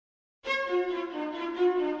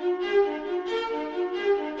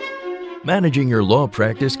Managing your law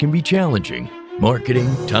practice can be challenging. Marketing,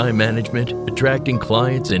 time management, attracting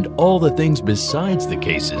clients, and all the things besides the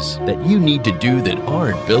cases that you need to do that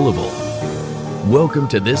aren't billable. Welcome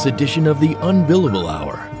to this edition of the Unbillable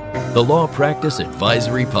Hour, the Law Practice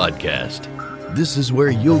Advisory Podcast. This is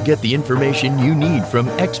where you'll get the information you need from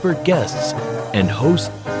expert guests and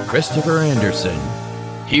host Christopher Anderson,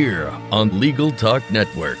 here on Legal Talk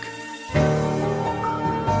Network.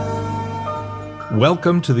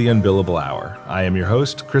 Welcome to the Unbillable Hour. I am your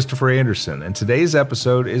host, Christopher Anderson, and today's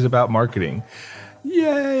episode is about marketing.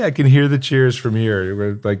 Yay! I can hear the cheers from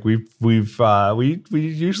here. We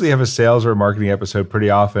usually have a sales or a marketing episode pretty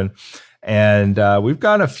often, and we've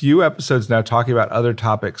gone a few episodes now talking about other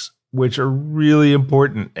topics which are really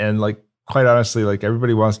important. And quite honestly,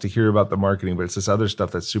 everybody wants to hear about the marketing, but it's this other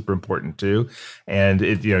stuff that's super important too. And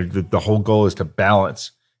the whole goal is to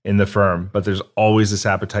balance in the firm, but there's always this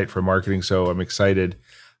appetite for marketing. So I'm excited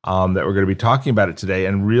that we're going to be talking about it today,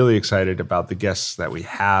 and really excited about the guests that we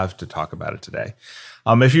have to talk about it today.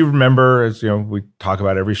 If you remember, as we talk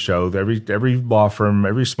about every show, every law firm,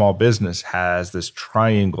 every small business has this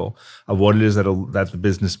triangle of what it is that the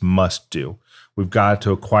business must do. We've got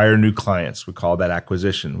to acquire new clients. We call that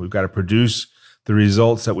acquisition. We've got to produce the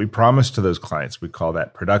results that we promise to those clients. We call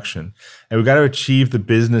that production. And we've got to achieve the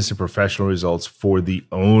business and professional results for the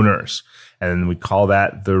owners. And we call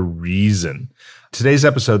that the reason. Today's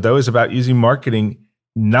episode, though, is about using marketing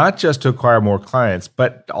not just to acquire more clients,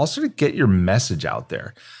 but also to get your message out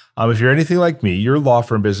there. If you're anything like me, your law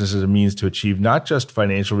firm business is a means to achieve not just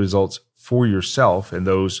financial results for yourself and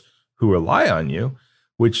those who rely on you,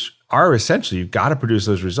 which are essentially, you've got to produce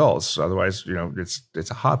those results. Otherwise,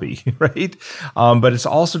 it's a hobby, right? But it's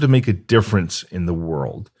also to make a difference in the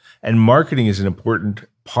world. And marketing is an important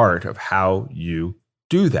part of how you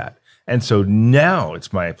do that. And so now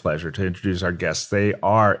it's my pleasure to introduce our guests. They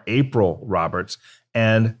are April Roberts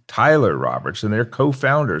and Tyler Roberts, and they're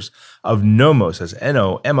co-founders of NOMOS, as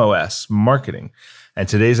NOMOS Marketing. And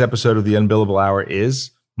today's episode of the Unbillable Hour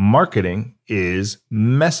is Marketing is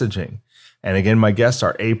Messaging. And again, my guests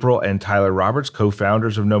are April and Tyler Roberts,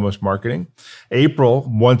 co-founders of NOMOS Marketing. April,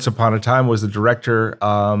 once upon a time, was the director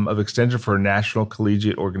of extension for a national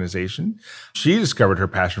collegiate organization. She discovered her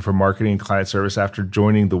passion for marketing and client service after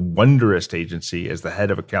joining the Wonderist agency as the head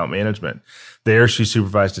of account management. There, she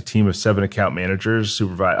supervised a team of 7 account managers,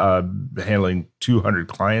 handling 200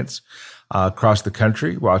 clients across the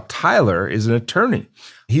country, while Tyler is an attorney.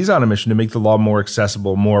 He's on a mission to make the law more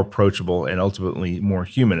accessible, more approachable, and ultimately more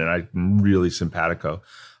human. And I'm really simpatico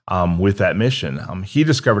with that mission. He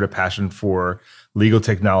discovered a passion for legal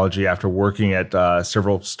technology after working at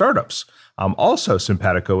several startups. Also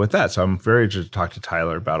simpatico with that. So I'm very interested to talk to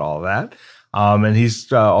Tyler about all of that. And he's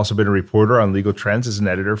also been a reporter on legal trends as an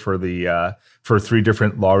editor for 3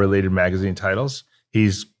 different law-related magazine titles.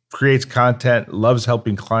 He's creates content, loves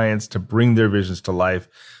helping clients to bring their visions to life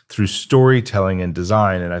through storytelling and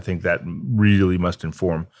design. And I think that really must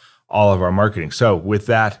inform all of our marketing. So with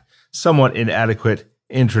that somewhat inadequate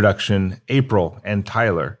introduction, April and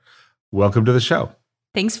Tyler, welcome to the show.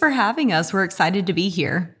 Thanks for having us. We're excited to be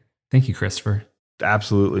here. Thank you, Christopher.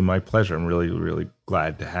 Absolutely my pleasure. I'm really, really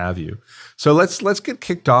glad to have you. So let's get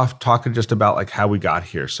kicked off talking just about how we got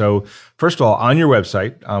here. So first of all, on your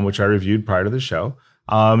website, which I reviewed prior to the show,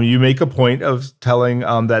 you make a point of telling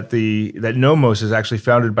that NOMOS is actually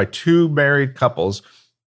founded by 2 married couples.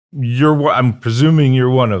 I'm presuming you're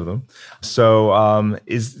one of them. So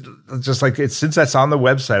is just since that's on the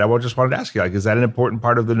website, I just wanted to ask you, is that an important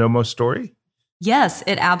part of the NOMOS story? Yes,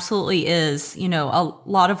 it absolutely is. A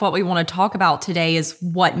lot of what we want to talk about today is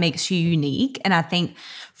what makes you unique. And I think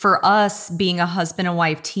for us, being a husband and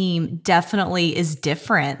wife team definitely is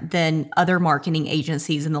different than other marketing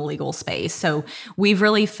agencies in the legal space. So we've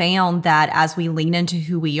really found that as we lean into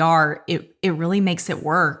who we are, it really makes it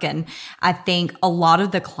work. And I think a lot of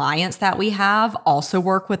the clients that we have also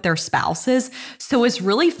work with their spouses. So it's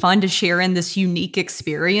really fun to share in this unique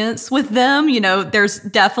experience with them. There's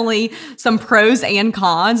definitely some pros and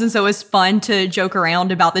cons. And so it's fun to joke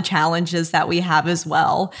around about the challenges that we have as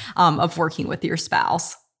well of working with your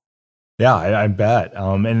spouse. Yeah, I bet.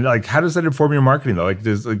 And how does that inform your marketing though?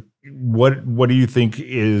 What do you think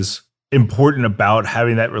is important about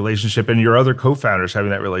having that relationship, and your other co-founders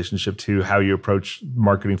having that relationship, to how you approach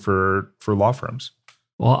marketing for law firms?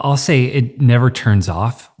 Well, I'll say it never turns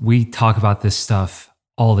off. We talk about this stuff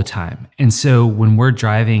all the time. And so when we're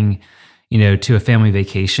driving, to a family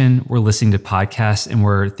vacation, we're listening to podcasts and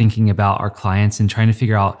we're thinking about our clients and trying to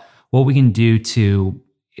figure out what we can do to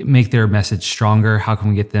make their message stronger. How can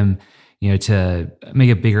we get them, to make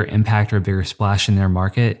a bigger impact or a bigger splash in their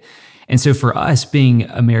market? And so for us, being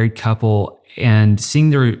a married couple and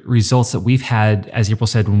seeing the results that we've had, as April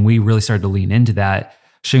said, when we really started to lean into that,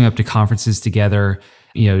 showing up to conferences together,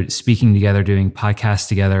 speaking together, doing podcasts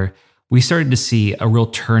together, we started to see a real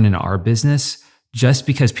turn in our business just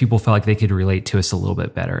because people felt like they could relate to us a little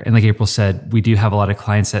bit better. And like April said, we do have a lot of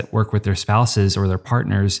clients that work with their spouses or their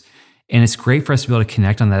partners, and it's great for us to be able to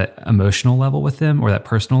connect on that emotional level with them or that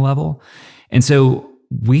personal level. And so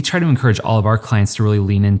we try to encourage all of our clients to really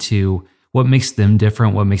lean into what makes them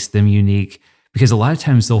different, what makes them unique, because a lot of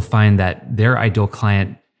times they'll find that their ideal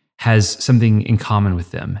client has something in common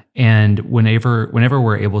with them. And whenever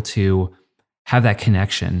we're able to have that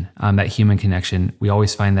connection, that human connection, we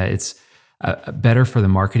always find that it's better for the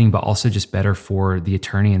marketing, but also just better for the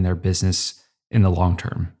attorney and their business in the long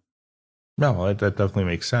term. No, that definitely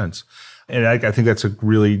makes sense. And I think that's a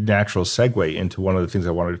really natural segue into one of the things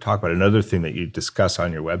I wanted to talk about. Another thing that you discuss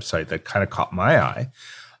on your website that kind of caught my eye,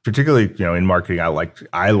 particularly, in marketing, I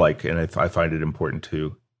like, and I find it important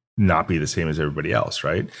to not be the same as everybody else,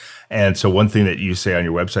 right? And so one thing that you say on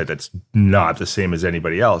your website that's not the same as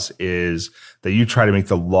anybody else is that you try to make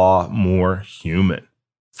the law more human.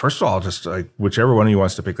 First of all, just like whichever one of you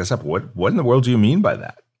wants to pick this up, what in the world do you mean by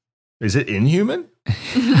that? Is it inhuman?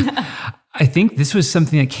 I think this was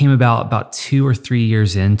something that came about 2 or 3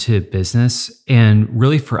 years into business. And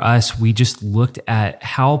really for us, we just looked at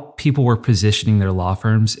how people were positioning their law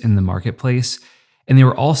firms in the marketplace. And they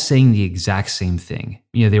were all saying the exact same thing.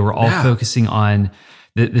 They were all focusing on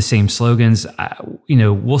the same slogans.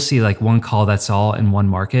 We'll see like one call that's all in one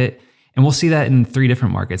market. And we'll see that in 3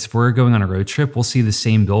 different markets. If we're going on a road trip, we'll see the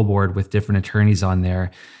same billboard with different attorneys on there,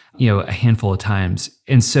 a handful of times.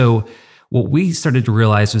 And so what we started to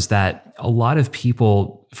realize was that for a lot of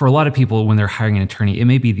people, when they're hiring an attorney, it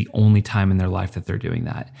may be the only time in their life that they're doing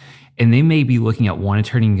that. And they may be looking at one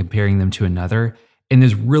attorney and comparing them to another. And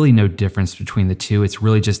there's really no difference between the two. It's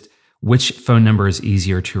really just which phone number is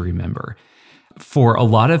easier to remember. For a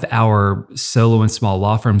lot of our solo and small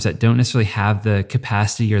law firms that don't necessarily have the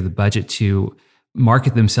capacity or the budget to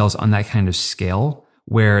market themselves on that kind of scale,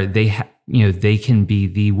 where they can be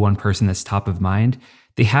the one person that's top of mind,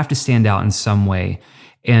 they have to stand out in some way.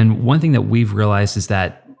 And one thing that we've realized is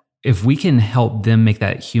that if we can help them make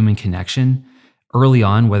that human connection early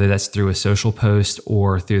on, whether that's through a social post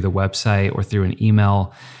or through the website or through an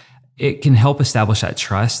email, it can help establish that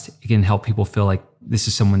trust. It can help people feel like this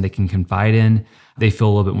is someone they can confide in. They feel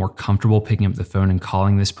a little bit more comfortable picking up the phone and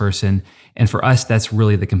calling this person. And for us, that's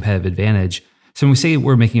really the competitive advantage. So when we say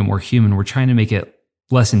we're making it more human, we're trying to make it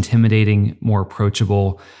less intimidating, more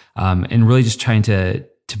approachable, and really just trying to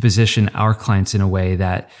position our clients in a way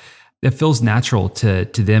that feels natural to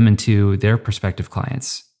them and to their prospective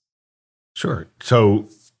clients. Sure. So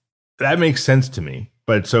that makes sense to me.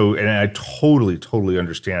 And I totally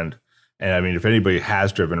understand. And I mean, if anybody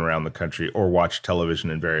has driven around the country or watched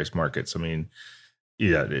television in various markets, I mean,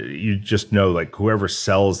 you just know, like, whoever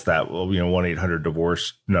sells that,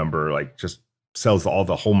 1-800-divorce number, like, just sells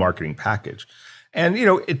the whole marketing package. And,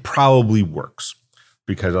 it probably works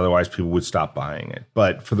because otherwise people would stop buying it.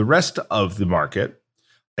 But for the rest of the market,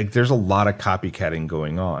 like, there's a lot of copycatting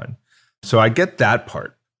going on. So I get that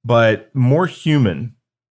part. But more human,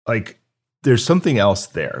 like, there's something else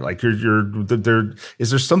there. Like, is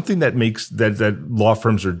there something that makes that law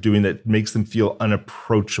firms are doing that makes them feel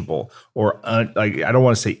unapproachable or like, I don't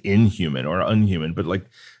want to say inhuman or unhuman, but like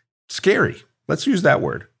scary. Let's use that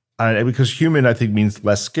word. Because human, I think, means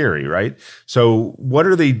less scary, right? So what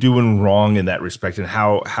are they doing wrong in that respect? And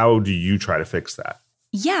how do you try to fix that?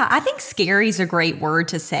 Yeah, I think scary is a great word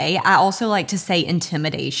to say. I also like to say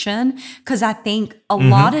intimidation, because I think a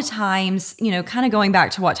lot of times, kind of going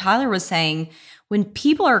back to what Tyler was saying, when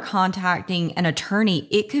people are contacting an attorney,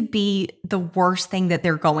 it could be the worst thing that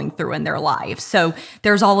they're going through in their life. So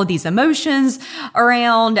there's all of these emotions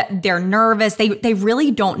around, they're nervous, they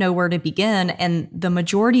really don't know where to begin. And the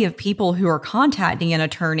majority of people who are contacting an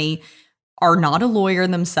attorney are not a lawyer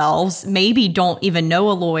themselves, maybe don't even know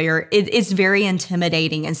a lawyer. It's very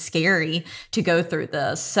intimidating and scary to go through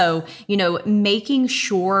this. So, making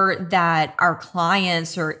sure that our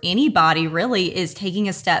clients or anybody really is taking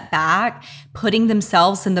a step back, putting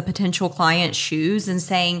themselves in the potential client's shoes and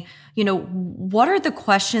saying, what are the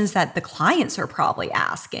questions that the clients are probably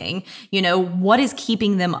asking? What is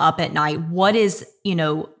keeping them up at night? What is,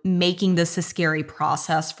 making this a scary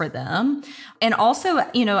process for them? And also,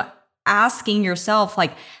 asking yourself,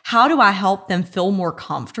 like, how do I help them feel more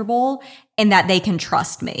comfortable and that they can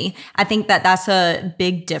trust me? I think that that's a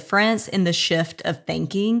big difference in the shift of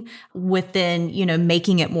thinking within,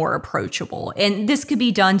 making it more approachable. And this could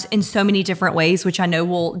be done in so many different ways, which I know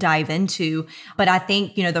we'll dive into. But I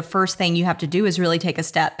think, the first thing you have to do is really take a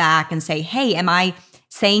step back and say, hey, am I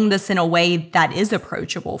saying this in a way that is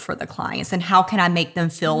approachable for the clients? And how can I make them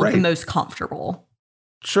feel the most comfortable?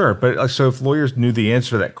 Sure. But so if lawyers knew the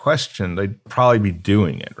answer to that question, they'd probably be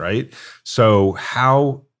doing it, right? So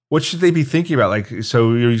what should they be thinking about? Like,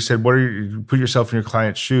 so you said, put yourself in your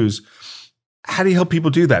client's shoes. How do you help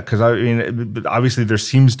people do that? Because obviously there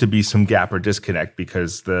seems to be some gap or disconnect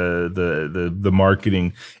because the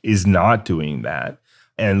marketing is not doing that,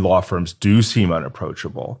 and law firms do seem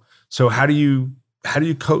unapproachable. So how do you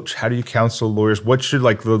coach? How do you counsel lawyers? What should,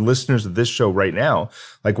 like, the listeners of this show right now,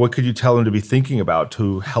 like, what could you tell them to be thinking about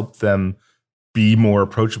to help them be more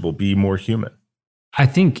approachable, be more human? I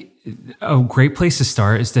think a great place to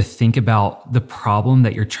start is to think about the problem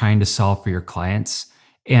that you're trying to solve for your clients.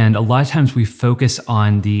 And a lot of times we focus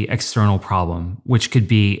on the external problem, which could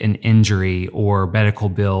be an injury or medical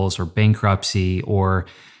bills or bankruptcy or,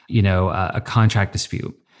 a contract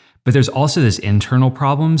dispute. But there's also this internal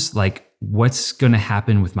problems, like, what's going to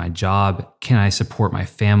happen with my job? Can I support my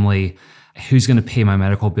family? Who's going to pay my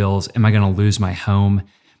medical bills? Am I going to lose my home?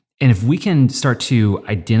 And if we can start to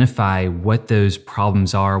identify what those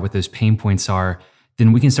problems are, what those pain points are,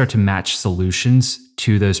 then we can start to match solutions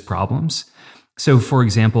to those problems. So for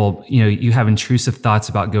example, you have intrusive thoughts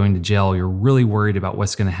about going to jail. You're really worried about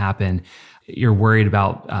what's going to happen. You're worried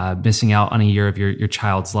about missing out on a year of your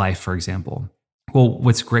child's life, for example. Well,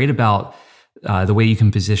 what's great about the way you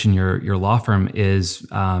can position your law firm is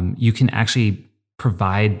you can actually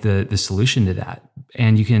provide the solution to that.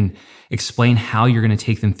 And you can explain how you're going to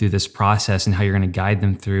take them through this process and how you're going to guide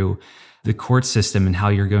them through the court system and how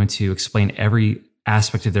you're going to explain every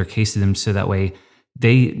aspect of their case to them so that way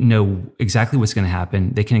they know exactly what's going to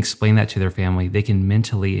happen. They can explain that to their family. They can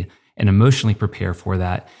mentally and emotionally prepare for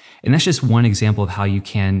that. And that's just one example of how you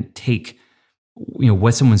can take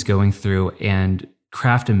what someone's going through and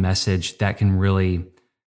craft a message that can really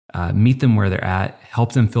meet them where they're at,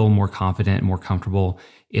 help them feel more confident and more comfortable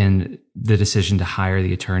in the decision to hire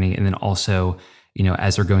the attorney. And then also,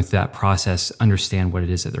 as they're going through that process, understand what it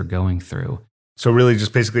is that they're going through. So really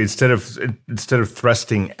just basically instead of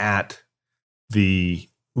thrusting at the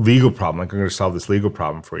legal problem, like, I'm going to solve this legal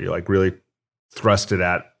problem for you, like, really thrust it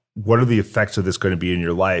at what are the effects of this going to be in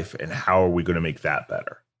your life and how are we going to make that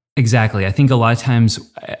better? Exactly. I think a lot of times,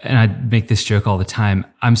 and I make this joke all the time,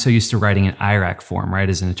 I'm so used to writing an IRAC form, right,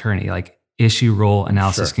 as an attorney, like issue, role,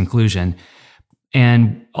 analysis, Sure. conclusion.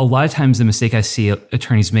 And a lot of times the mistake I see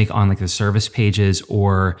attorneys make on, like, the service pages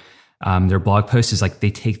or their blog posts is, like,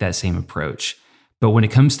 they take that same approach. But when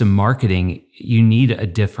it comes to marketing, you need a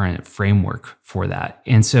different framework for that.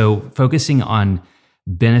 And so focusing on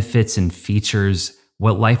benefits and features,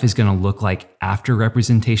 what life is going to look like after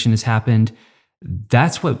representation has happened,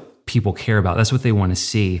 that's what people care about. That's what they want to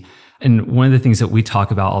see. And one of the things that we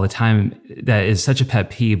talk about all the time that is such a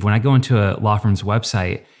pet peeve, when I go into a law firm's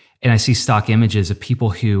website and I see stock images of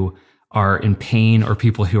people who are in pain or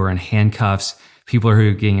people who are in handcuffs, people who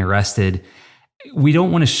are getting arrested, we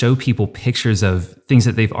don't want to show people pictures of things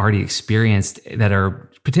that they've already experienced that are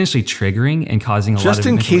potentially triggering and causing a lot of... Just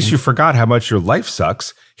in case you forgot how much your life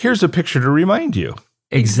sucks, here's a picture to remind you.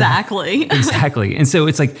 Exactly. Exactly. And so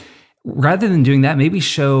it's like, rather than doing that, maybe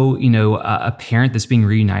show, a parent that's being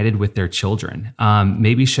reunited with their children.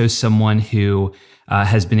 Maybe show someone who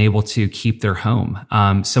has been able to keep their home,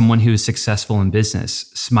 someone who is successful in business,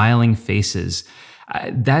 smiling faces.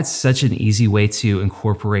 That's such an easy way to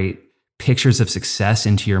incorporate pictures of success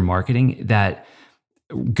into your marketing that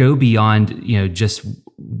go beyond, just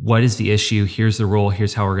what is the issue? Here's the role.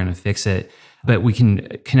 Here's how we're going to fix it. But we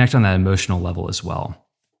can connect on that emotional level as well.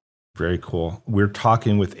 Very cool. We're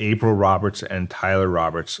talking with April Roberts and Tyler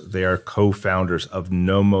Roberts. They are co-founders of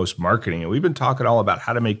NOMOS Marketing. And we've been talking all about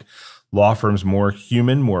how to make law firms more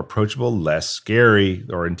human, more approachable, less scary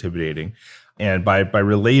or intimidating. And by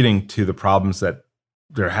relating to the problems that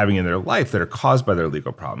they're having in their life that are caused by their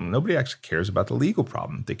legal problem. Nobody actually cares about the legal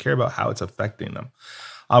problem. They care about how it's affecting them.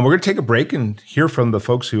 We're going to take a break and hear from the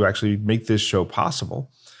folks who actually make this show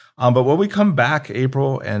possible. But when we come back,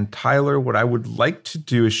 April and Tyler, what I would like to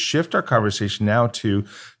do is shift our conversation now to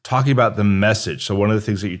talking about the message. So one of the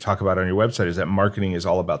things that you talk about on your website is that marketing is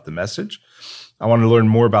all about the message. I want to learn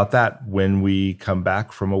more about that when we come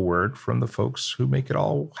back from a word from the folks who make it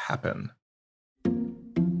all happen.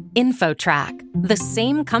 InfoTrack, the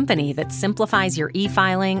same company that simplifies your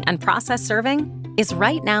e-filing and process serving, is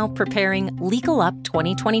right now preparing Legal Up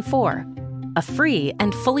 2024, a free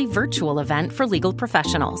and fully virtual event for legal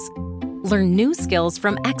professionals. Learn new skills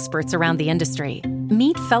from experts around the industry,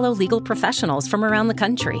 meet fellow legal professionals from around the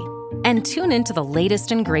country, and tune into the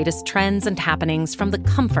latest and greatest trends and happenings from the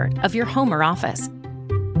comfort of your home or office.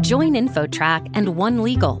 Join InfoTrack and One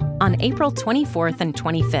Legal on April 24th and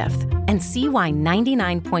 25th and see why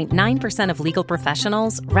 99.9% of legal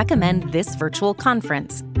professionals recommend this virtual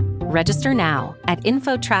conference. Register now at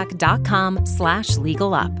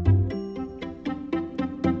infotrack.com/legalup.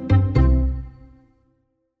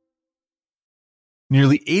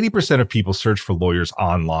 Nearly 80% of people search for lawyers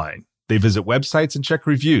online. They visit websites and check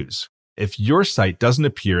reviews. If your site doesn't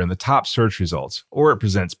appear in the top search results or it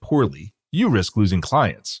presents poorly, you risk losing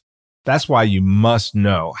clients. That's why you must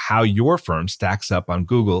know how your firm stacks up on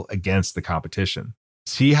Google against the competition.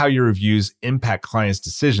 See how your reviews impact clients'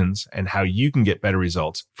 decisions and how you can get better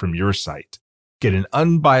results from your site. Get an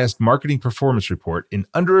unbiased marketing performance report in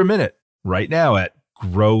under a minute right now at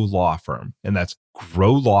Grow Law Firm. And that's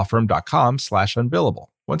growlawfirm.com/unbillable.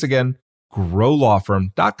 Once again,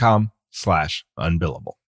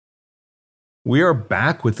 growlawfirm.com/unbillable. We are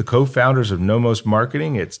back with the co-founders of NOMOS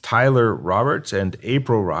Marketing. It's Tyler Roberts and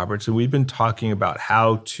April Roberts, and we've been talking about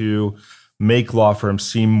how to make law firms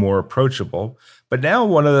seem more approachable. But now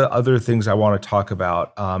one of the other things I want to talk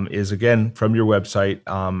about is, again, from your website,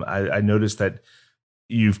 I noticed that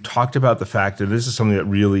you've talked about the fact that this is something that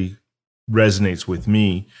really resonates with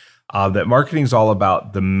me, that marketing is all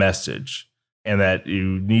about the message and that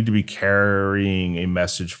you need to be carrying a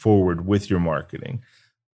message forward with your marketing.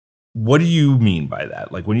 What do you mean by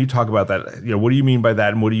that? Like when you talk about that, what do you mean by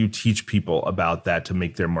that? And what do you teach people about that to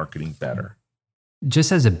make their marketing better?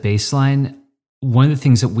 Just as a baseline, one of the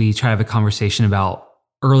things that we try to have a conversation about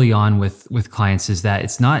early on with clients is that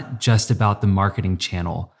it's not just about the marketing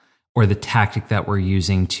channel or the tactic that we're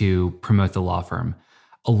using to promote the law firm.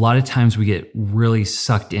 A lot of times we get really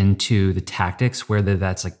sucked into the tactics, whether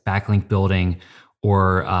that's like backlink building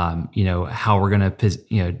or how we're going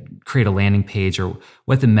to create a landing page or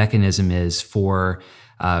what the mechanism is for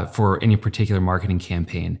any particular marketing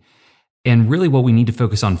campaign. And really what we need to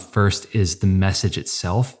focus on first is the message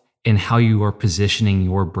itself and how you are positioning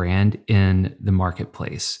your brand in the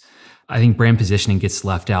marketplace. I think brand positioning gets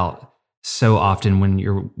left out so often when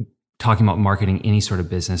you're talking about marketing any sort of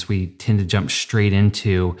business. We tend to jump straight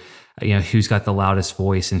into who's got the loudest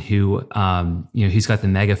voice and who's got the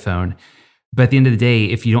megaphone. But at the end of the day,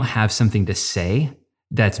 if you don't have something to say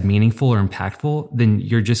that's meaningful or impactful, then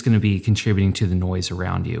you're just going to be contributing to the noise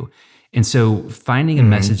around you. And so finding a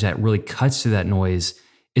message that really cuts through that noise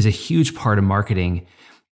is a huge part of marketing.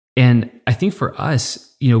 And I think for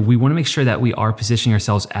us, we want to make sure that we are positioning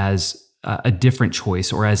ourselves as a different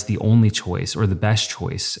choice or as the only choice or the best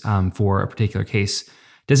choice for a particular case.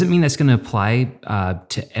 Doesn't mean that's going to apply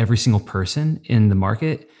to every single person in the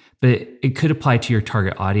market, but it could apply to your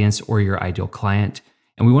target audience or your ideal client.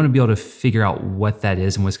 And we want to be able to figure out what that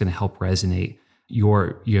is and what's going to help resonate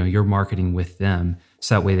your marketing with them.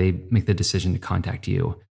 So that way they make the decision to contact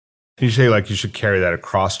you. Can you say you should carry that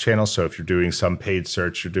across channels? So if you're doing some paid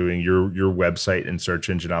search, you're doing your website and search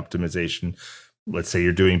engine optimization. Let's say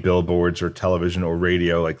you're doing billboards or television or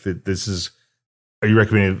radio. Are you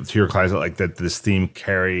recommending to your clients that this theme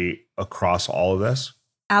carry across all of this?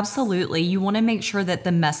 Absolutely. You want to make sure that the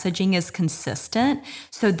messaging is consistent.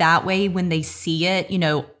 So that way, when they see it,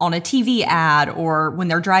 on a TV ad or when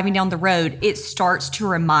they're driving down the road, it starts to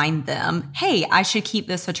remind them, hey, I should keep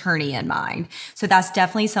this attorney in mind. So that's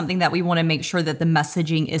definitely something that we want to make sure that the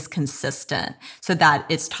messaging is consistent so that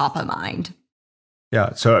it's top of mind.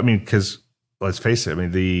 Yeah. So, because let's face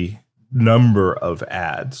it, the number of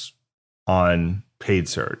ads on paid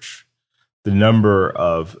search, the number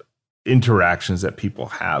of interactions that people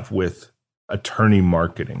have with attorney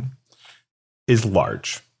marketing is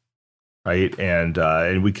large, right?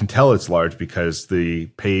 And we can tell it's large because the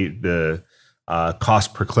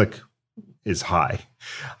cost per click is high.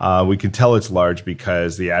 We can tell it's large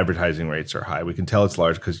because the advertising rates are high. We can tell it's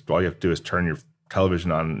large because all you have to do is turn your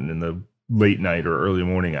television on in the late night or early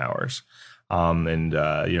morning hours,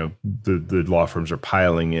 the law firms are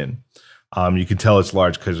piling in. You can tell it's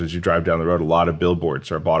large because as you drive down the road, a lot of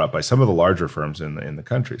billboards are bought up by some of the larger firms in the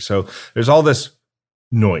country. So there's all this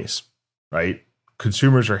noise, right?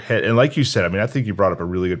 Consumers are hit. And like you said, I think you brought up a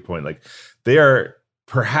really good point. They are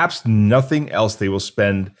perhaps nothing else they will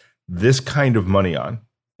spend this kind of money on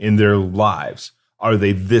in their lives are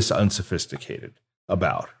they this unsophisticated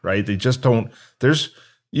about, right? They just don't.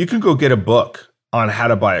 You can go get a book on how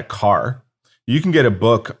to buy a car. You can get a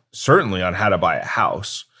book certainly on how to buy a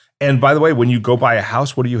house. And by the way, when you go buy a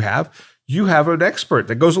house, what do you have? You have an expert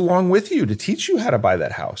that goes along with you to teach you how to buy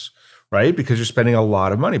that house, right? Because you're spending a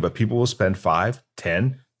lot of money, but people will spend $5,000,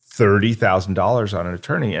 $10,000, $30,000 on an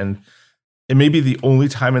attorney. And it may be the only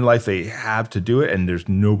time in life they have to do it, and there's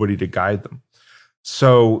nobody to guide them.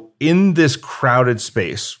 So in this crowded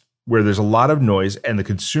space where there's a lot of noise and the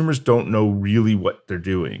consumers don't know really what they're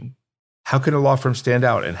doing, how can a law firm stand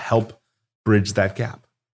out and help bridge that gap?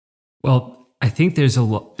 Well, I think there's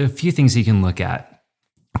a few things you can look at.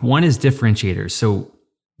 One is differentiators. So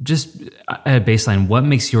just at a baseline, what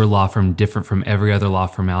makes your law firm different from every other law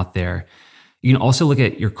firm out there? You can also look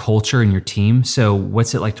at your culture and your team. So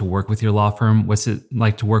what's it like to work with your law firm? What's it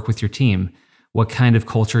like to work with your team? What kind of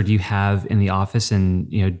culture do you have in the office? And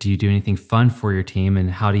do you do anything fun for your team? And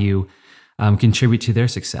how do you contribute to their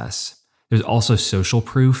success? There's also social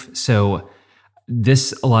proof. So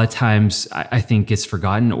this a lot of times I think gets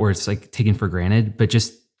forgotten or it's like taken for granted, but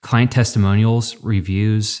just client testimonials,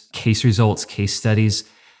 reviews, case results, case studies.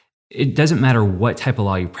 It doesn't matter what type of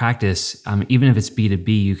law you practice. Even if it's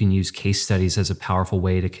B2B, you can use case studies as a powerful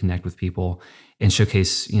way to connect with people and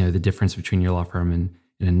showcase, the difference between your law firm and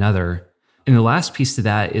another. And the last piece to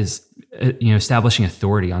that is, establishing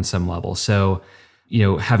authority on some level. So,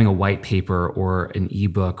 having a white paper or an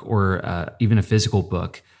ebook or even a physical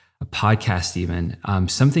book, a podcast even,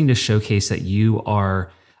 something to showcase that you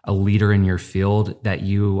are a leader in your field, that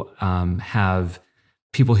you have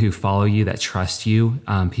people who follow you, that trust you,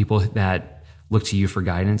 people that look to you for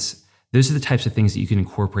guidance. Those are the types of things that you can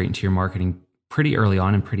incorporate into your marketing pretty early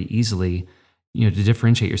on and pretty easily, to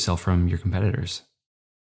differentiate yourself from your competitors.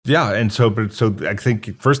 Yeah. And so I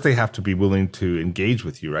think first they have to be willing to engage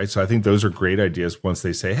with you, right? So I think those are great ideas once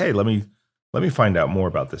they say, hey, let me find out more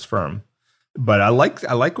about this firm. But I like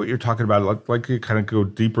what you're talking about. I like you kind of go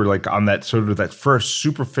deeper, like on that sort of that first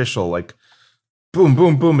superficial, like boom,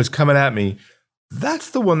 boom, boom is coming at me. That's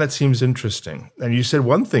the one that seems interesting. And you said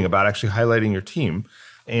one thing about actually highlighting your team.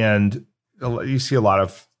 And you see a lot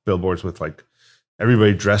of billboards with like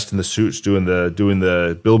everybody dressed in the suits doing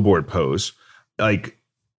the billboard pose. Like,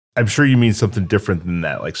 I'm sure you mean something different than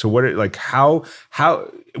that. Like, so why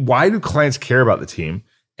do clients care about the team?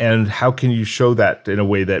 And how can you show that in a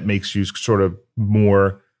way that makes you sort of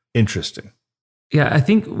more interesting? Yeah, I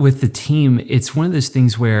think with the team, it's one of those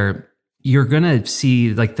things where you're going to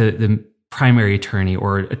see like the primary attorney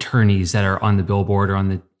or attorneys that are on the billboard or on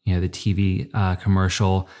the the TV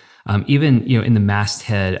commercial, even in the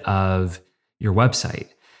masthead of your website.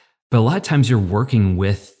 But a lot of times you're working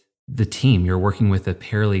with the team. You're working with a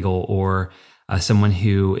paralegal or someone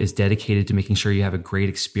who is dedicated to making sure you have a great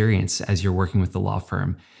experience as you're working with the law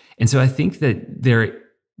firm. And so I think that there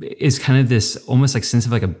is kind of this almost like sense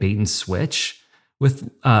of like a bait and switch with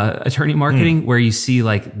attorney marketing, where you see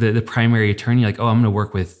like the primary attorney, like, oh, I'm going to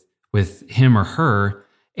work with him or her,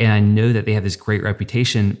 and I know that they have this great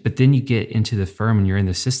reputation. But then you get into the firm and you're in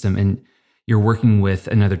the system and you're working with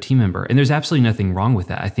another team member. And there's absolutely nothing wrong with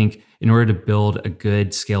that. I think in order to build a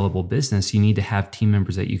good scalable business, you need to have team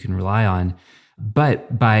members that you can rely on.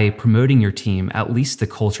 But by promoting your team, at least the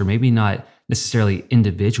culture, maybe not necessarily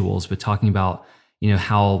individuals, but talking about,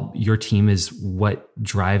 how your team is what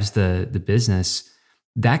drives the business,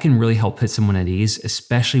 that can really help put someone at ease,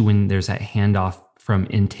 especially when there's that handoff from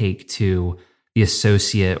intake to the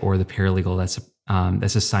associate or the paralegal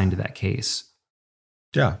that's assigned to that case.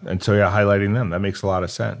 Yeah. And so, highlighting them, that makes a lot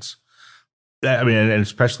of sense. I mean, and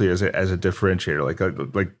especially as a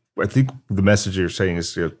differentiator, like I think the message you're saying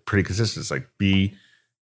is pretty consistent. It's like, be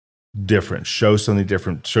different, show something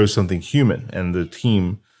different, show something human. And the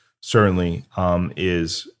team certainly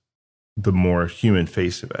is the more human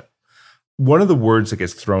face of it. One of the words that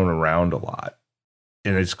gets thrown around a lot,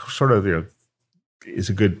 and it's sort of, is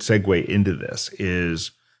a good segue into this,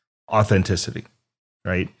 is authenticity,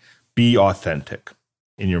 right? Be authentic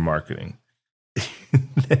in your marketing.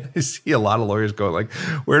 I see a lot of lawyers go like,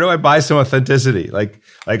 where do I buy some authenticity? Like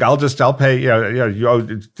I'll pay,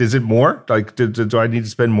 is it more? Like, do I need to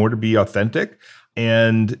spend more to be authentic?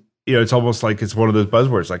 And, it's almost like it's one of those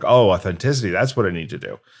buzzwords, like, oh, authenticity, that's what I need to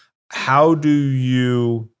do. How do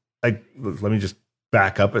you, like, let me just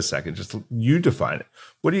back up a second, just you define it.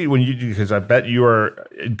 What do you, because I bet you are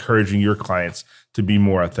encouraging your clients to be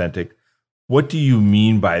more authentic. What do you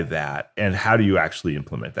mean by that? And how do you actually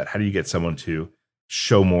implement that? How do you get someone to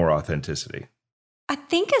show more authenticity? I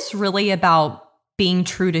think it's really about being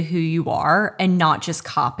true to who you are and not just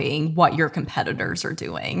copying what your competitors are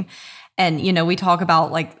doing. And, we talk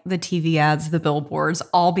about like the TV ads, the billboards,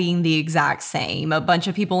 all being the exact same, a bunch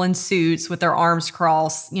of people in suits with their arms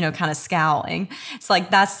crossed, kind of scowling. It's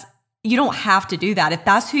like, that's you don't have to do that. If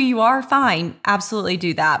that's who you are, fine, absolutely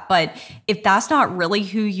do that. But if that's not really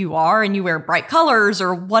who you are and you wear bright colors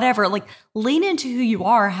or whatever, like lean into who you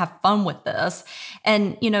are, have fun with this.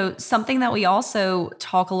 And, something that we also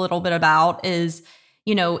talk a little bit about is,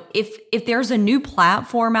 if there's a new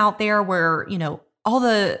platform out there where, all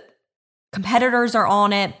the competitors are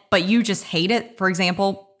on it, but you just hate it, for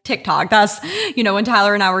example, TikTok, that's, when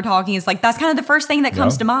Tyler and I were talking, it's like, that's kind of the first thing that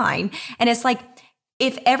comes to mind. And it's like,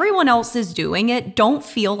 if everyone else is doing it, don't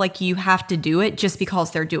feel like you have to do it just because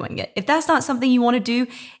they're doing it. If that's not something you want to do,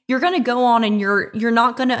 you're going to go on and you're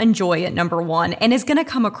not going to enjoy it, number one, and it's going to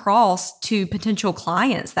come across to potential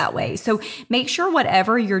clients that way. So make sure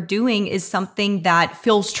whatever you're doing is something that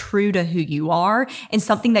feels true to who you are and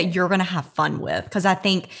something that you're going to have fun with, because I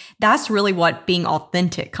think that's really what being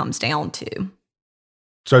authentic comes down to.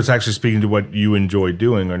 So it's actually speaking to what you enjoy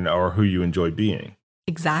doing or who you enjoy being.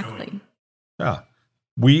 Exactly. Yeah.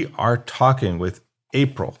 We are talking with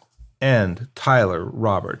April and Tyler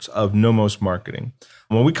Roberts of NOMOS Marketing.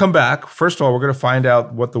 When we come back, first of all, we're going to find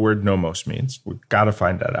out what the word NOMOS means. We've got to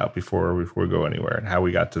find that out before we go anywhere and how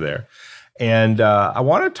we got to there. And I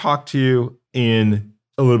want to talk to you in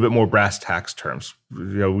a little bit more brass tacks terms. At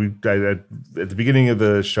the beginning of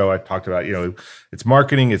the show, I talked about, it's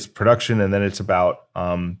marketing, it's production, and then it's about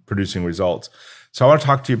producing results. So I want to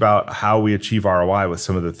talk to you about how we achieve ROI with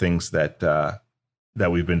some of the things that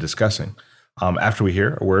we've been discussing after we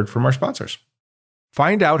hear a word from our sponsors.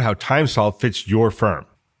 Find out how TimeSolve fits your firm.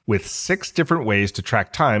 With 6 different ways to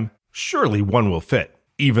track time, surely one will fit,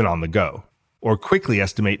 even on the go. Or quickly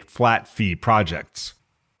estimate flat fee projects.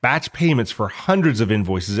 Batch payments for hundreds of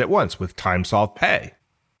invoices at once with TimeSolve Pay.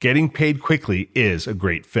 Getting paid quickly is a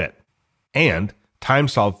great fit. And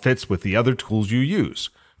TimeSolve fits with the other tools you use.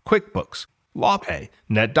 QuickBooks, LawPay,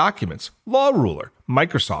 NetDocuments, LawRuler,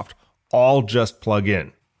 Microsoft, all just plug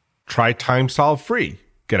in. Try TimeSolve free.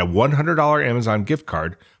 Get a $100 Amazon gift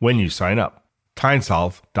card when you sign up.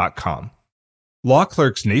 Timesolve.com. Law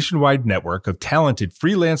Clerk's nationwide network of talented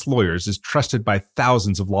freelance lawyers is trusted by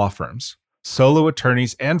thousands of law firms. Solo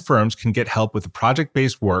attorneys and firms can get help with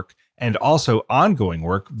project-based work and also ongoing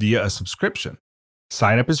work via a subscription.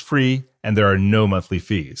 Sign up is free and there are no monthly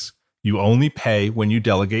fees. You only pay when you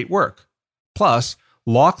delegate work. Plus,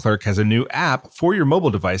 Law Clerk has a new app for your mobile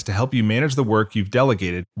device to help you manage the work you've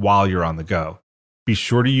delegated while you're on the go. Be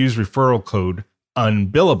sure to use referral code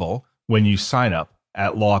UNBILLABLE when you sign up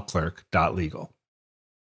at lawclerk.legal.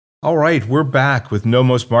 All right, we're back with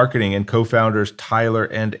NOMOS Marketing and co-founders Tyler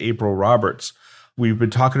and April Roberts. We've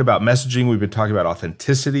been talking about messaging, we've been talking about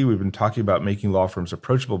authenticity, we've been talking about making law firms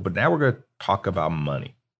approachable, but now we're going to talk about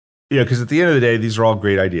money. Because at the end of the day, these are all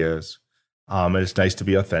great ideas. And it's nice to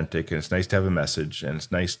be authentic, and it's nice to have a message, and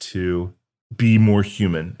it's nice to be more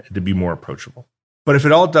human and to be more approachable. But if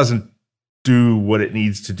it all doesn't do what it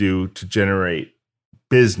needs to do to generate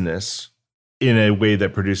business in a way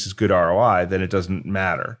that produces good ROI, then it doesn't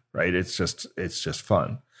matter, right? It's just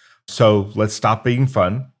fun. So let's stop being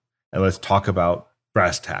fun and let's talk about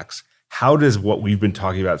brass tacks. How does what we've been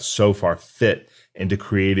talking about so far fit into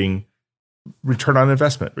creating return on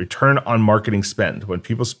investment, return on marketing spend? When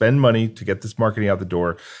people spend money to get this marketing out the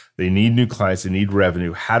door, they need new clients, they need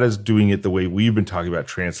revenue. How does doing it the way we've been talking about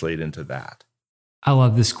translate into that? I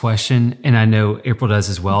love this question. And I know April does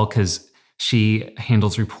as well, because she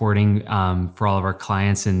handles reporting for all of our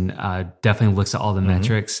clients and definitely looks at all the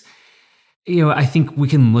metrics. I think we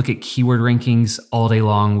can look at keyword rankings all day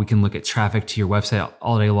long. We can look at traffic to your website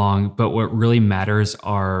all day long. But what really matters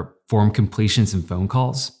are form completions and phone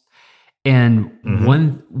calls. And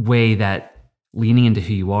one way that leaning into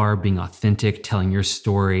who you are, being authentic, telling your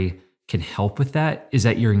story can help with that is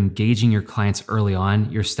that you're engaging your clients early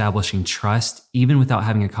on. You're establishing trust, even without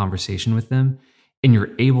having a conversation with them. And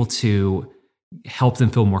you're able to help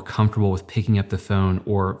them feel more comfortable with picking up the phone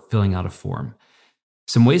or filling out a form.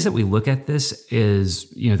 Some ways that we look at this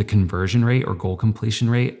is, the conversion rate or goal completion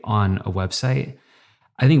rate on a website.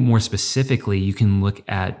 I think more specifically, you can look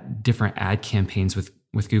at different ad campaigns with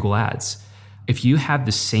Google Ads. If you have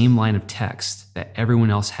the same line of text that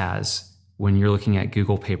everyone else has when you're looking at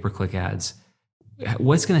Google pay-per-click ads,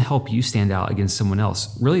 what's going to help you stand out against someone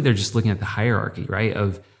else? Really, they're just looking at the hierarchy, right?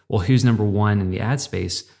 Of, well, who's number one in the ad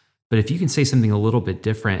space? But if you can say something a little bit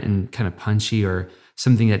different and kind of punchy or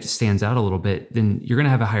something that just stands out a little bit, then you're going to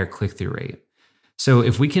have a higher click-through rate. So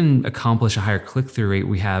if we can accomplish a higher click-through rate,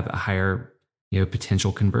 we have a higher,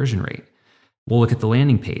 potential conversion rate. We'll look at the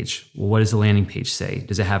landing page. Well, what does the landing page say?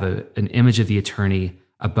 Does it have an image of the attorney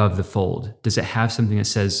above the fold? Does it have something that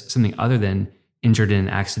says something other than injured in an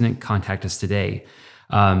accident, contact us today?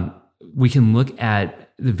 we can look at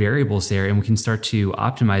the variables there and we can start to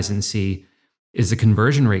optimize and see, is the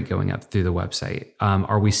conversion rate going up through the website?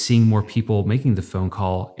 Are we seeing more people making the phone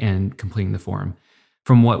call and completing the form?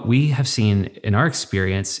 From what we have seen in our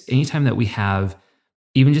experience, anytime that we have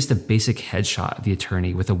even just a basic headshot of the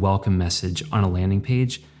attorney with a welcome message on a landing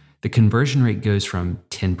page, the conversion rate goes from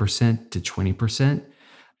 10% to 20%.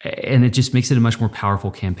 And it just makes it a much more powerful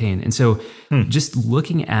campaign. And so just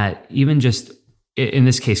looking at even just, in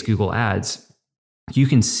this case, Google Ads, you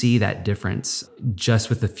can see that difference just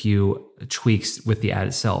with a few tweaks with the ad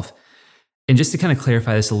itself. And just to kind of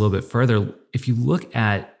clarify this a little bit further, if you look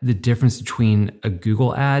at the difference between a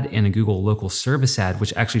Google ad and a Google local service ad,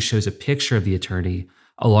 which actually shows a picture of the attorney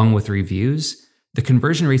along with reviews, the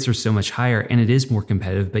conversion rates are so much higher and it is more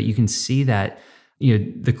competitive, but you can see that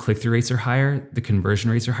the click-through rates are higher, the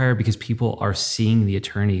conversion rates are higher because people are seeing the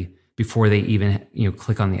attorney before they even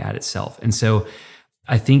click on the ad itself. And so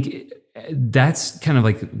I think that's kind of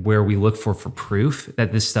like where we look for proof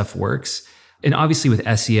that this stuff works. And obviously with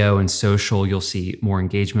SEO and social, you'll see more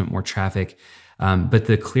engagement, more traffic. But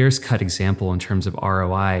the clearest cut example in terms of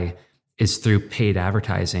ROI is through paid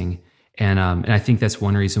advertising. And I think that's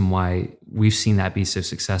one reason why we've seen that be so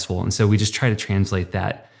successful. And so we just try to translate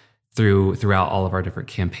that throughout all of our different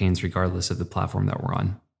campaigns, regardless of the platform that we're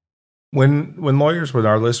on. When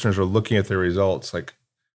our listeners are looking at their results, like,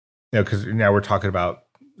 because now you talked about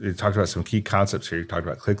some key concepts here. You talked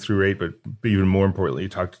about click-through rate, but even more importantly,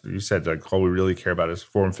 you said like all we really care about is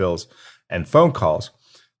form fills and phone calls.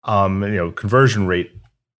 Conversion rate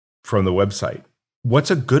from the website.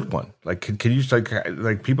 What's a good one? Like, can you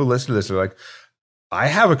like people listen to this? They're like, I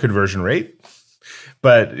have a conversion rate.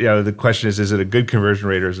 But the question is it a good conversion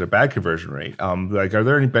rate or is it a bad conversion rate? Are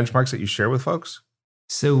there any benchmarks that you share with folks?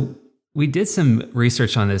 So we did some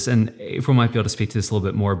research on this, and April might be able to speak to this a little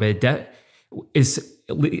bit more. But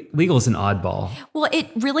legal is an oddball. Well, it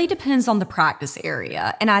really depends on the practice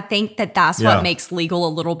area, and I think that's what makes legal a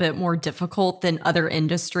little bit more difficult than other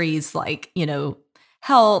industries, like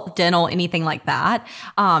health, dental, anything like that,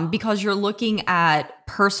 because you're looking at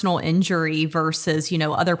personal injury versus,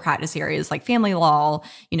 other practice areas like family law,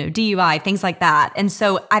 DUI, things like that. And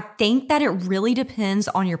so I think that it really depends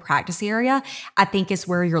on your practice area. I think it's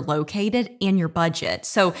where you're located and your budget.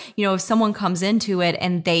 So, if someone comes into it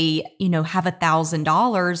and they, have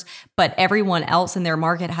 $1,000, but everyone else in their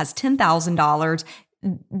market has $10,000,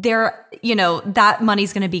 that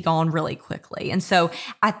money's going to be gone really quickly. And so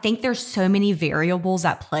I think there's so many variables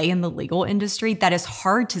at play in the legal industry that is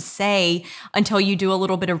hard to say until you do a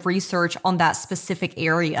little bit of research on that specific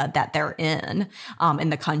area that they're in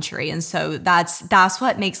the country. And so that's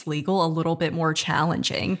what makes legal a little bit more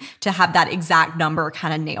challenging to have that exact number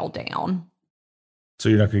kind of nailed down. So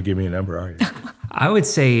you're not going to give me a number, are you? I would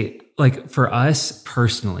say, like, for us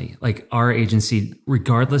personally, like our agency,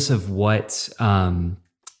 regardless of what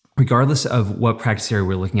practice area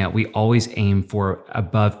we're looking at, we always aim for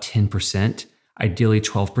above 10%, ideally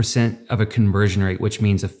 12% of a conversion rate, which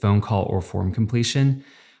means a phone call or form completion.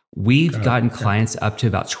 We've gotten clients up to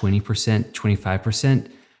about 20%,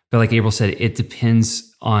 25%. But like April said, it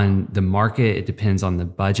depends on the market. It depends on the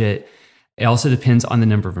budget. It also depends on the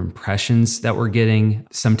number of impressions that we're getting.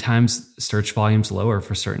 Sometimes search volume's lower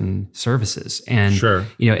for certain services. And,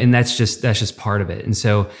 and that's just part of it. And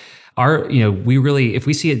so we really, if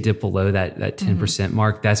we see it dip below that 10%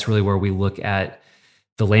 mark, that's really where we look at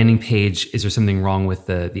the landing page. Is there something wrong with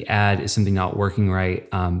the ad? Is something not working right?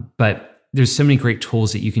 But there's so many great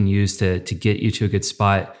tools that you can use to get you to a good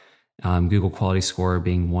spot. Google Quality Score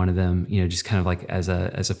being one of them, just kind of like as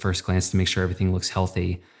a first glance to make sure everything looks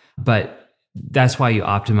healthy. But that's why you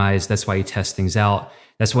optimize. That's why you test things out.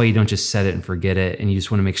 That's why you don't just set it and forget it. And you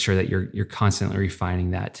just want to make sure that you're constantly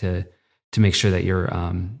refining that to make sure that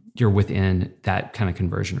you're within that kind of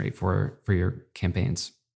conversion rate for your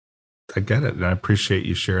campaigns. I get it, and I appreciate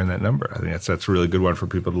you sharing that number. I think that's a really good one for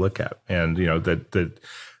people to look at. And that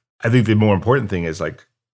I think the more important thing is, like,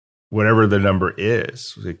 whatever the number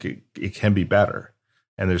is, it can be better.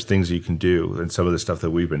 And there's things you can do, and some of the stuff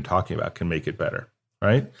that we've been talking about can make it better.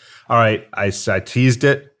 Right? All right. I teased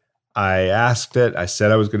it. I asked it. I said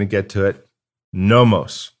I was going to get to it.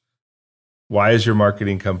 NOMOS. Why is your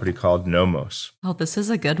marketing company called NOMOS? Oh, this is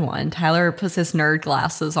a good one. Tyler puts his nerd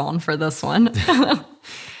glasses on for this one.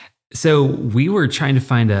 So we were trying to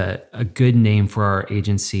find a good name for our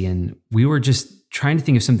agency, and we were just trying to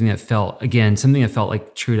think of something that felt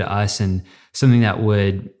like true to us and something that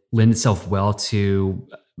would lend itself well to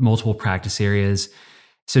multiple practice areas.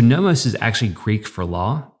 So nomos is actually Greek for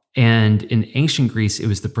law. And in ancient Greece, it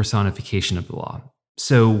was the personification of the law.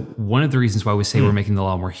 So one of the reasons why we say we're making the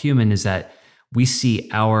law more human is that we see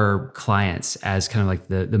our clients as kind of like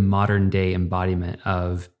the modern day embodiment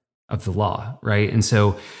of the law, right? And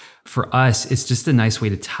so for us, it's just a nice way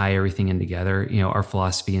to tie everything in together, our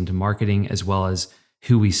philosophy into marketing as well as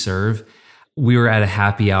who we serve. We were at a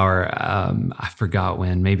happy hour, I forgot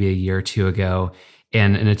when, maybe a year or two ago,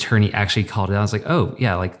 and an attorney actually called it out. I was like, oh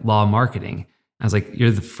yeah, like law marketing. I was like,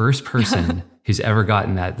 you're the first person who's ever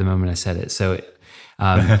gotten that the moment I said it. So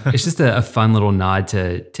it's just a fun little nod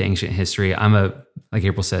to ancient history. Like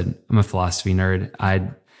April said, I'm a philosophy nerd. I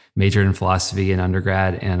majored in philosophy in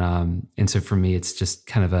undergrad. And so for me, it's just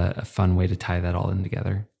kind of a fun way to tie that all in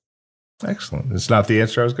together. Excellent. It's not the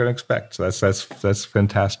answer I was going to expect. So that's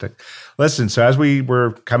fantastic. Listen, so as we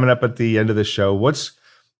were coming up at the end of the show,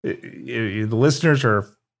 the listeners are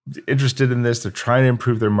interested in this. They're trying to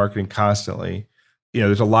improve their marketing constantly.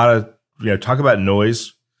 There's a lot of, talk about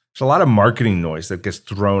noise. There's a lot of marketing noise that gets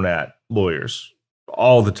thrown at lawyers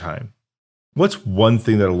all the time. What's one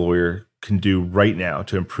thing that a lawyer can do right now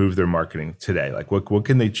to improve their marketing today? Like what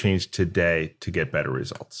can they change today to get better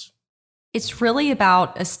results? It's really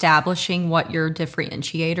about establishing what your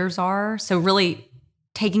differentiators are. So really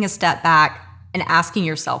taking a step back and asking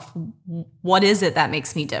yourself, what is it that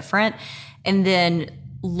makes me different? And then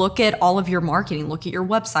look at all of your marketing, look at your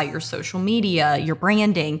website, your social media, your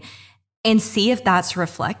branding, and see if that's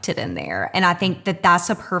reflected in there. And I think that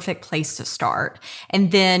that's a perfect place to start.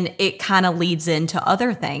 And then it kind of leads into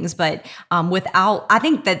other things. But I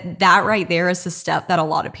think that right there is the step that a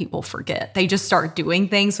lot of people forget. They just start doing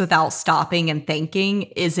things without stopping and thinking,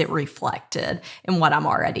 is it reflected in what I'm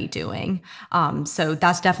already doing? So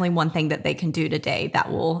that's definitely one thing that they can do today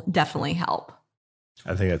that will definitely help.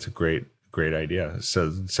 I think that's a great idea.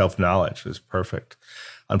 So self-knowledge is perfect.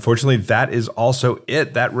 Unfortunately, that is also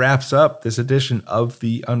it. That wraps up this edition of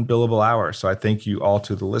the Unbillable Hour. So I thank you all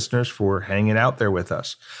to the listeners for hanging out there with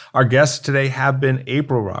us. Our guests today have been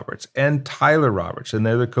April Roberts and Tyler Roberts, and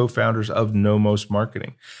they're the co-founders of NOMOS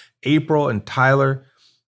Marketing. April and Tyler,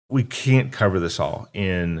 we can't cover this all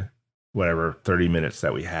in 30 minutes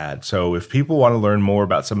that we had. So if people want to learn more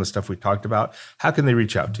about some of the stuff we talked about, how can they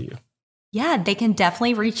reach out to you? Yeah, they can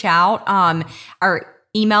definitely reach out. Our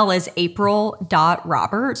email is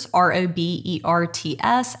april.roberts,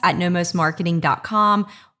 ROBERTS, @nomosmarketing.com.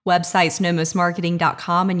 Website's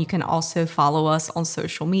nomosmarketing.com. And you can also follow us on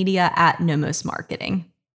social media at NOMOS Marketing.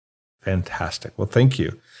 Fantastic. Well, thank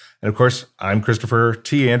you. And of course, I'm Christopher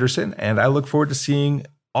T. Anderson, and I look forward to seeing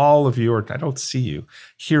all of you, or I don't see you,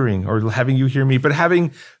 hearing or having you hear me, but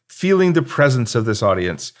feeling the presence of this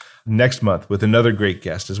audience next month with another great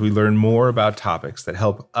guest as we learn more about topics that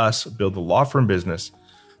help us build the law firm business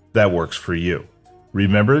that works for you.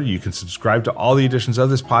 Remember, you can subscribe to all the editions of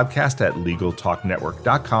this podcast at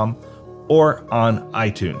LegalTalkNetwork.com or on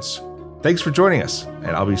iTunes. Thanks for joining us,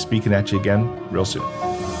 and I'll be speaking at you again real soon.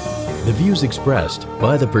 The views expressed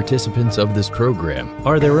by the participants of this program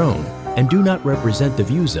are their own and do not represent the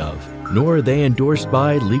views of, nor are they endorsed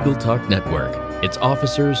by Legal Talk Network, its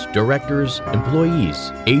officers, directors,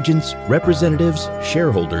 employees, agents, representatives,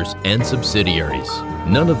 shareholders, and subsidiaries.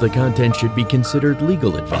 None of the content should be considered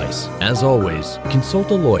legal advice. As always, consult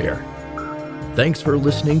a lawyer. Thanks for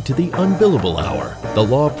listening to the Unbillable Hour, the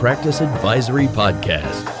Law Practice Advisory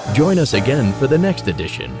Podcast. Join us again for the next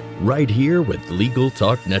edition, right here with Legal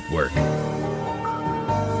Talk Network.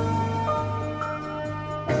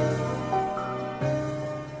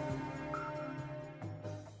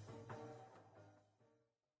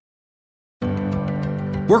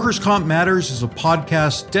 Workers' Comp Matters is a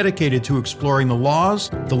podcast dedicated to exploring the laws,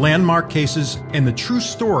 the landmark cases, and the true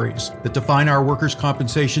stories that define our workers'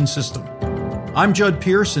 compensation system. I'm Judd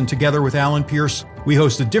Pierce, and together with Alan Pierce, we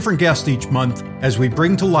host a different guest each month as we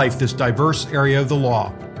bring to life this diverse area of the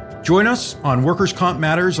law. Join us on Workers' Comp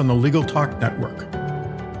Matters on the Legal Talk Network.